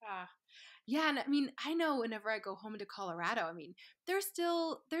 Ah. Yeah, and I mean, I know whenever I go home to Colorado, I mean, there's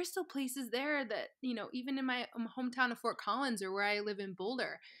still places there that, even in my hometown of Fort Collins or where I live in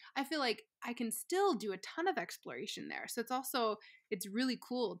Boulder, I feel like I can still do a ton of exploration there. So it's really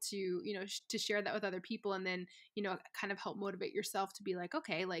cool to, to share that with other people and then, kind of help motivate yourself to be like,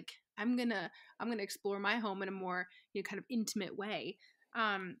 okay, like I'm going to explore my home in a more, kind of intimate way.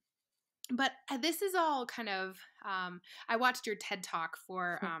 Um but this is all kind of I watched your TED talk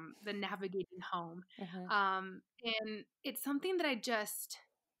for the navigating home, Hmm. and it's something that I just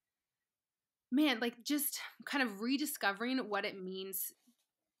man like just kind of rediscovering what it means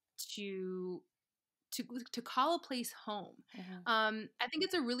to to to call a place home. Hmm. I think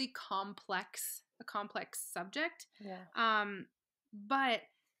it's a complex subject, Yeah. um, but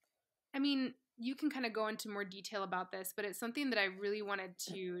I mean, you can kind of go into more detail about this, but it's something that I really wanted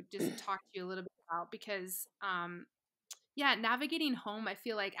to just talk to you a little bit about because yeah, navigating home, I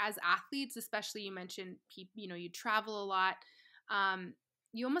feel like as athletes, especially you mentioned you travel a lot. Um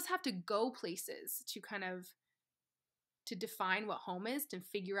you almost have to go places to kind of to define what home is, to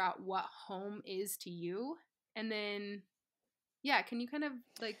figure out what home is to you. And then yeah, can you kind of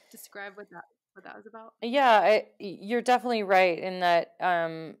like describe what that was about? Yeah, you're definitely right in that,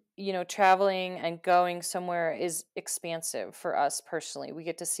 traveling and going somewhere is expansive for us personally. We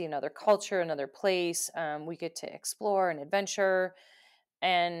get to see another culture, another place. We get to explore and adventure.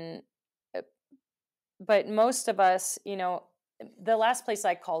 And, uh, but most of us, the last place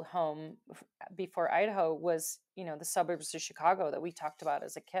I called home before Idaho was, the suburbs of Chicago that we talked about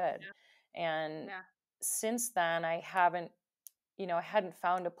as a kid. Yeah. And Yeah. since then, I hadn't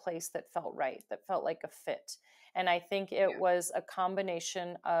found a place that felt right, that felt like a fit. And I think it Yeah. was a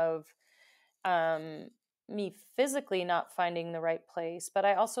combination of um, me physically not finding the right place, but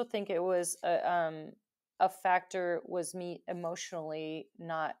I also think it was a factor was me emotionally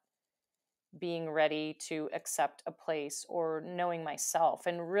not being ready to accept a place or knowing myself.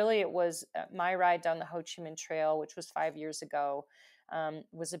 And really, it was my ride down the Ho Chi Minh Trail, which was 5 years ago,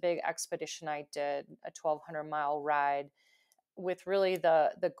 was a big expedition I did, a 1,200-mile ride with really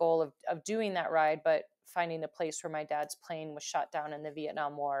the goal of doing that ride, but finding the place where my dad's plane was shot down in the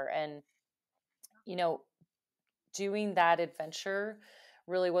Vietnam War. And, you know, doing that adventure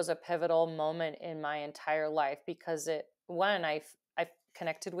really was a pivotal moment in my entire life because I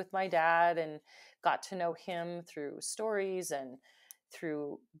connected with my dad and got to know him through stories and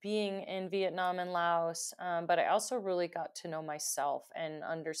through being in Vietnam and Laos. But I also really got to know myself and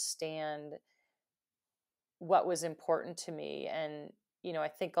understand what was important to me. And I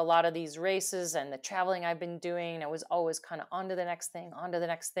think a lot of these races and the traveling I've been doing, I was always kind of on to the next thing, on to the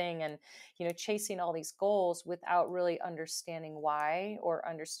next thing, and chasing all these goals without really understanding why or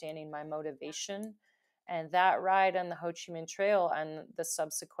understanding my motivation. And that ride on the Ho Chi Minh Trail and the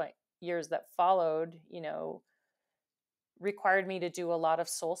subsequent years that followed, required me to do a lot of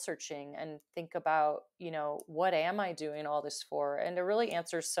soul searching and think about, what am I doing all this for? And to really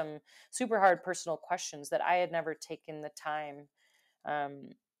answer some super hard personal questions that I had never taken the time um,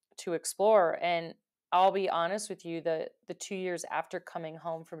 to explore. And I'll be honest with you, the 2 years after coming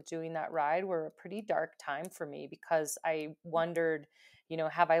home from doing that ride were a pretty dark time for me because I wondered,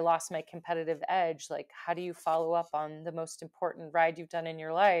 have I lost my competitive edge? Like, how do you follow up on the most important ride you've done in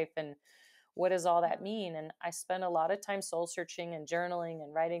your life? And what does all that mean? And I spent a lot of time soul searching and journaling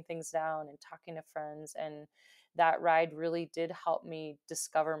and writing things down and talking to friends. And that ride really did help me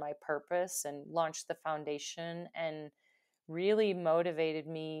discover my purpose and launch the foundation, and really motivated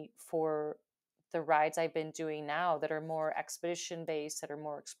me for the rides I've been doing now that are more expedition based, that are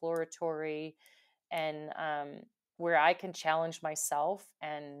more exploratory, and where I can challenge myself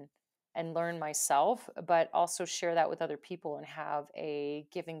and learn myself, but also share that with other people and have a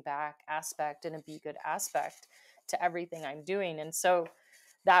giving back aspect and a be good aspect to everything I'm doing. And so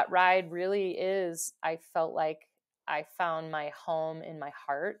that ride really is, I felt like I found my home in my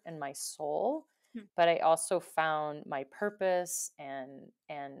heart and my soul, Hmm. but I also found my purpose and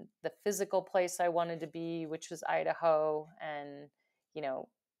the physical place I wanted to be, which was Idaho, and you know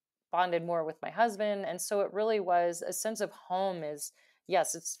bonded more with my husband. And so it really was a sense of home. Is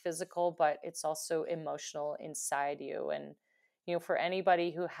yes, it's physical, but it's also emotional inside you. And for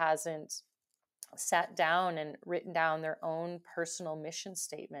anybody who hasn't sat down and written down their own personal mission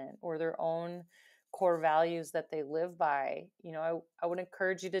statement or their own core values that they live by, I would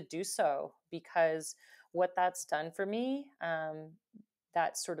encourage you to do so, because what that's done for me,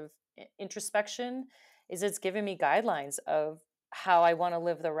 that sort of introspection, is it's given me guidelines of how I want to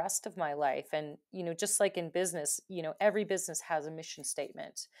live the rest of my life. And, just like in business, every business has a mission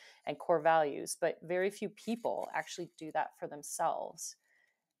statement and core values, but very few people actually do that for themselves.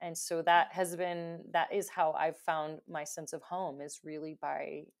 And so that is how I've found my sense of home, is really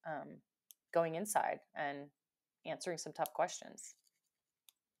by going inside and answering some tough questions.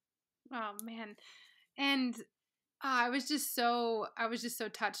 Oh man. And I was just so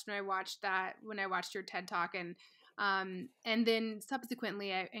touched when I watched your TED talk. And then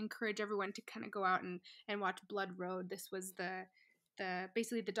subsequently I encourage everyone to kind of go out and watch Blood Road. This was the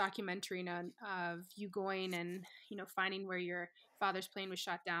basically the documentary of you going and finding where your father's plane was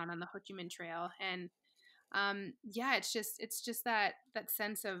shot down on the Ho Chi Minh Trail. And yeah, it's just that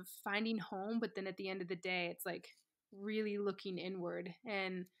sense of finding home, but then at the end of the day it's like really looking inward.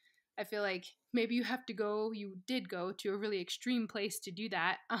 And I feel like maybe you did go to a really extreme place to do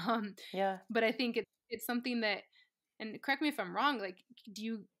that. Yeah. But I think it's something that, and correct me if I'm wrong, like, do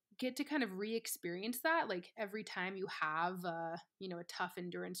you get to kind of re-experience that like every time you have a tough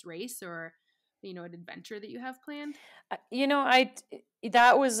endurance race, or an adventure that you have planned?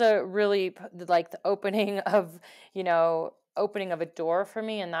 That was a really like the opening of a door for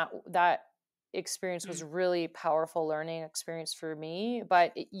me, and that experience was Mm. really powerful learning experience for me.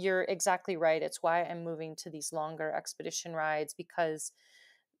 But you're exactly right. It's why I'm moving to these longer expedition rides, because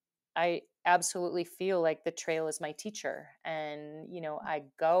I absolutely feel like the trail is my teacher. And, I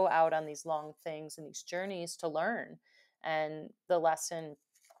go out on these long things and these journeys to learn. And the lesson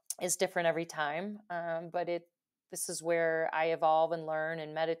is different every time. But this is where I evolve and learn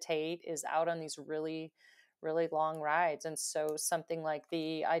and meditate, is out on these really, really long rides. And so something like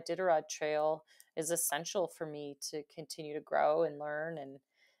the Iditarod Trail is essential for me to continue to grow and learn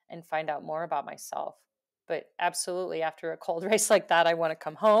and find out more about myself. But absolutely, after a cold race like that, I want to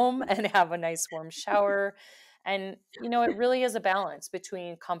come home and have a nice warm shower. And, it really is a balance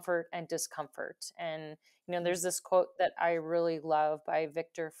between comfort and discomfort. And, there's this quote that I really love by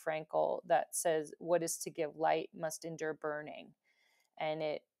Viktor Frankl that says, "What is to give light must endure burning."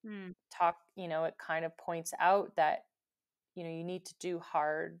 And Mm. it kind of points out that, you need to do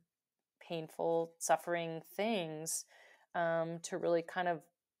hard, painful, suffering things to really kind of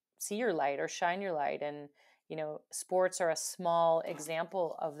see your light or shine your light. And, sports are a small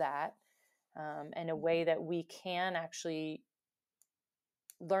example of that, and a way that we can actually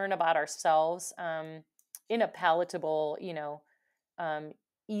learn about ourselves in a palatable, um,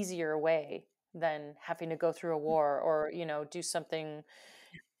 easier way than having to go through a war or, do something,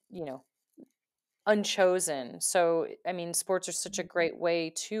 you know, unchosen. So, I mean, sports are such a great way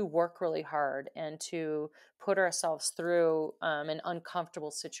to work really hard and to put ourselves through an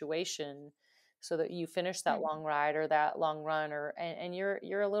uncomfortable situation so that you finish that Mm. long ride or that long run, and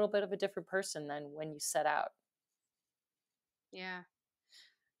you're a little bit of a different person than when you set out. Yeah.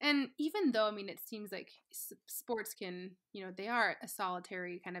 And even though, I mean, it seems like sports can, they are a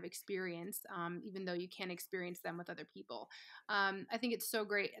solitary kind of experience, even though you can experience them with other people. I think it's so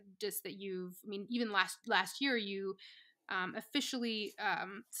great just that I mean, even last year, you officially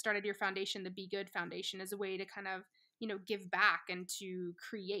started your foundation, the Be Good Foundation, as a way to kind of, give back and to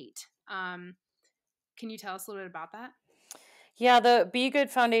create. Can you tell us a little bit about that? Yeah, the Be Good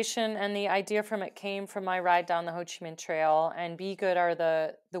Foundation and the idea from it came from my ride down the Ho Chi Minh Trail. And Be Good are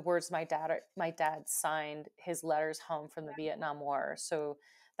the words my dad signed his letters home from the Vietnam War. So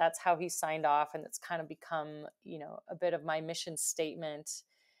that's how he signed off, and it's kind of become a bit of my mission statement.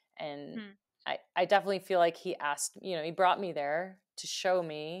 And Hmm. I definitely feel like he brought me there to show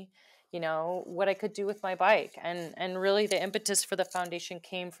me what I could do with my bike. And really the impetus for the foundation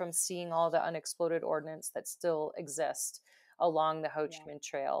came from seeing all the unexploded ordnance that still exist along the Ho Chi Yeah. Minh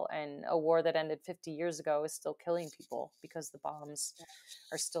Trail. And a war that ended 50 years ago is still killing people because the bombs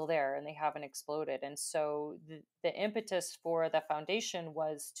are still there and they haven't exploded. And so the impetus for the foundation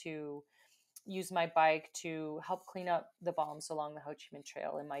was to use my bike to help clean up the bombs along the Ho Chi Minh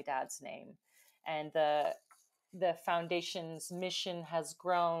Trail in my dad's name. And the foundation's mission has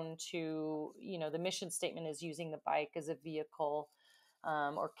grown to, the mission statement is using the bike as a vehicle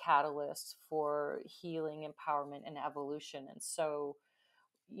or catalyst for healing, empowerment, and evolution. And so,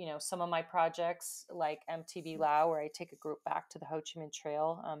 some of my projects like MTB Lao, where I take a group back to the Ho Chi Minh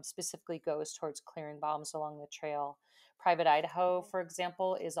Trail, specifically goes towards clearing bombs along the trail. Private Idaho, for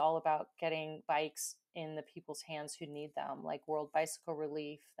example, is all about getting bikes in the people's hands who need them, like World Bicycle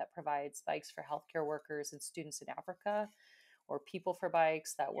Relief that provides bikes for healthcare workers and students in Africa, or People for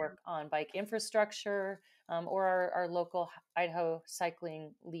Bikes that work on bike infrastructure, or our local Idaho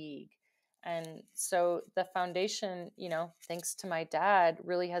Cycling League. And so the foundation, thanks to my dad,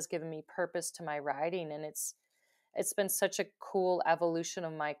 really has given me purpose to my riding. And it's been such a cool evolution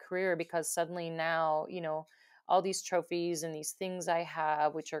of my career, because suddenly now, all these trophies and these things I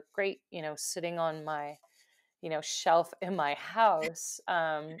have, which are great, sitting on my shelf in my house,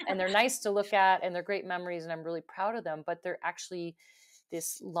 and they're nice to look at and they're great memories and I'm really proud of them, but they're actually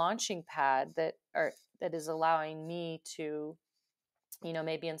this launching pad that is allowing me to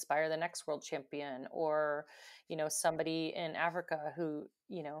maybe inspire the next world champion, or somebody in Africa who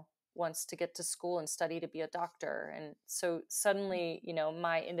wants to get to school and study to be a doctor. And so suddenly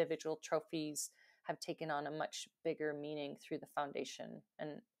my individual trophies have taken on a much bigger meaning through the foundation,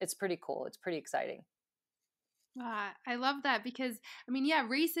 and it's pretty cool, it's pretty exciting. I love that because I mean, yeah,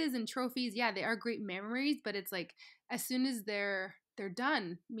 races and trophies, yeah, they are great memories, but it's like as soon as they're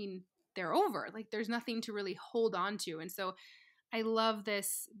done, I mean, they're over. Like there's nothing to really hold on to. And so I love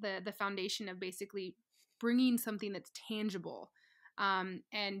the foundation of basically bringing something that's tangible,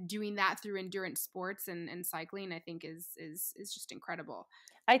 and doing that through endurance sports and cycling. I think is just incredible.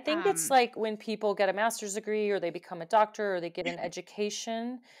 I think it's Um, like when people get a master's degree or they become a doctor or they get an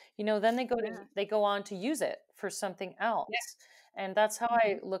education, then yeah, they go on to use it for something yeah, else. And that's how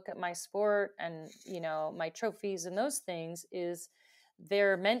I hmm, look at my sport and, my trophies and those things is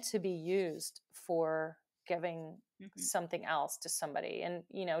they're meant to be used for giving hmm. something else to somebody. And,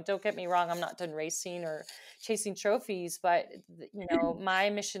 don't get me wrong, I'm not done racing or chasing trophies, but my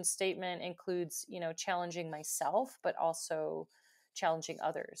mission statement includes, challenging myself, but also challenging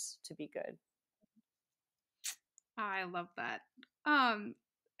others to be good. I love that. Um,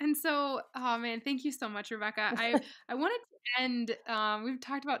 and so, oh man, thank you so much, Rebecca. I wanted to end. We've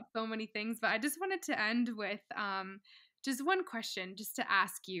talked about so many things, but I just wanted to end with just one question, just to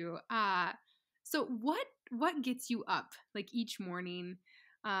ask you. So what gets you up like each morning?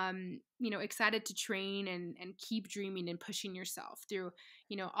 Excited to train and keep dreaming and pushing yourself through,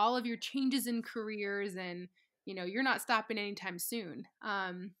 all of your changes in careers, and you're not stopping anytime soon.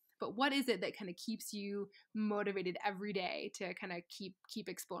 But what is it that kind of keeps you motivated every day to kind of keep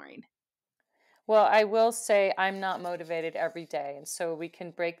exploring? Well, I will say I'm not motivated every day. And so we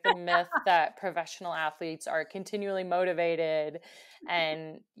can break the myth that professional athletes are continually motivated.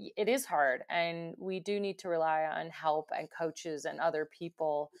 And it is hard. And we do need to rely on help and coaches and other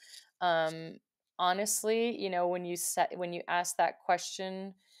people. Um, Honestly, when you ask that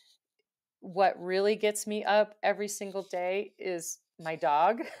question, what really gets me up every single day is my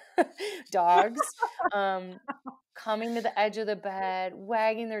dog, dogs. Um, Coming to the edge of the bed,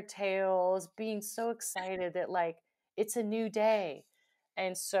 wagging their tails, being so excited that like it's a new day.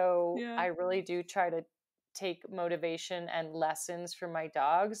 And so Yeah. I really do try to take motivation and lessons from my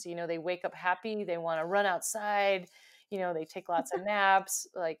dogs. They wake up happy, they want to run outside, they take lots of naps.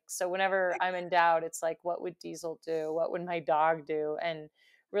 Like, so whenever I'm in doubt, it's like, what would Diesel do? What would my dog do? And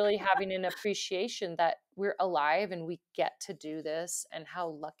really having an appreciation that we're alive and we get to do this, and how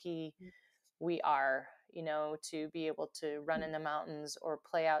lucky we are, to be able to run in the mountains or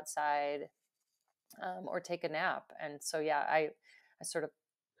play outside, or take a nap. And so, yeah, I sort of,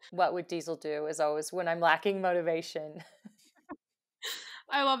 what would Diesel do is always when I'm lacking motivation.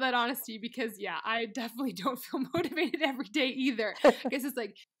 I love that honesty because yeah, I definitely don't feel motivated every day either. I guess it's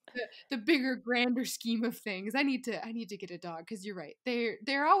like the bigger, grander scheme of things. I need to get a dog because you're right.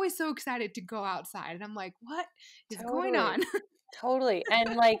 They're always so excited to go outside, and I'm like, what is going Totally. on? Totally.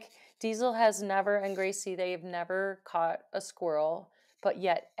 And like Diesel has never, and Gracie, they've never caught a squirrel, but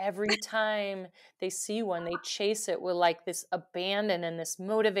yet every time they see one, they chase it with like this abandon and this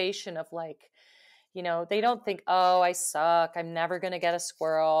motivation of like, they don't think, oh, I suck, I'm never going to get a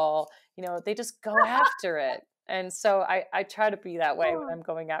squirrel. They just go after it. And so I try to be that way when I'm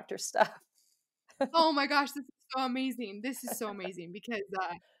going after stuff. Oh my gosh, this is so amazing. This is so amazing because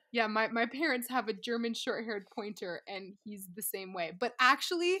yeah, my parents have a German short-haired pointer and he's the same way. But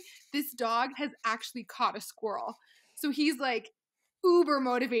actually, this dog has actually caught a squirrel. So he's like uber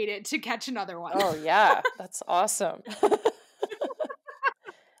motivated to catch another one. Oh, yeah, that's awesome.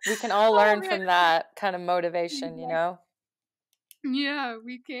 We can all Oh learn man. from that kind of motivation, Yeah,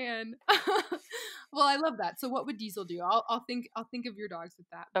 we can. Well, I love that. So what would Diesel do? I'll think of your dogs with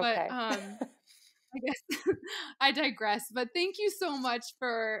that. But Okay. I guess I digress. But thank you so much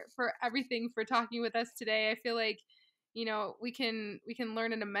for everything, for talking with us today. I feel like we can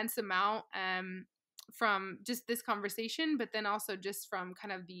learn an immense amount from just this conversation, but then also just from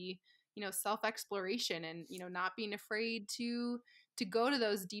kind of the self exploration and not being afraid to go to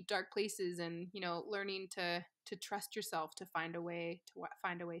those deep dark places and learning to trust yourself to find a way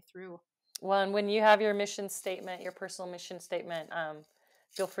through. Well, and when you have your mission statement, your personal mission statement,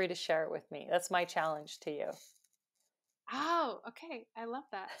 feel free to share it with me. That's my challenge to you. Oh, okay. I love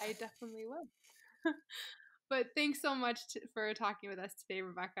that. I definitely will. But thanks so much for talking with us today,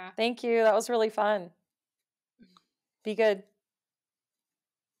 Rebecca. Thank you. That was really fun. Be good.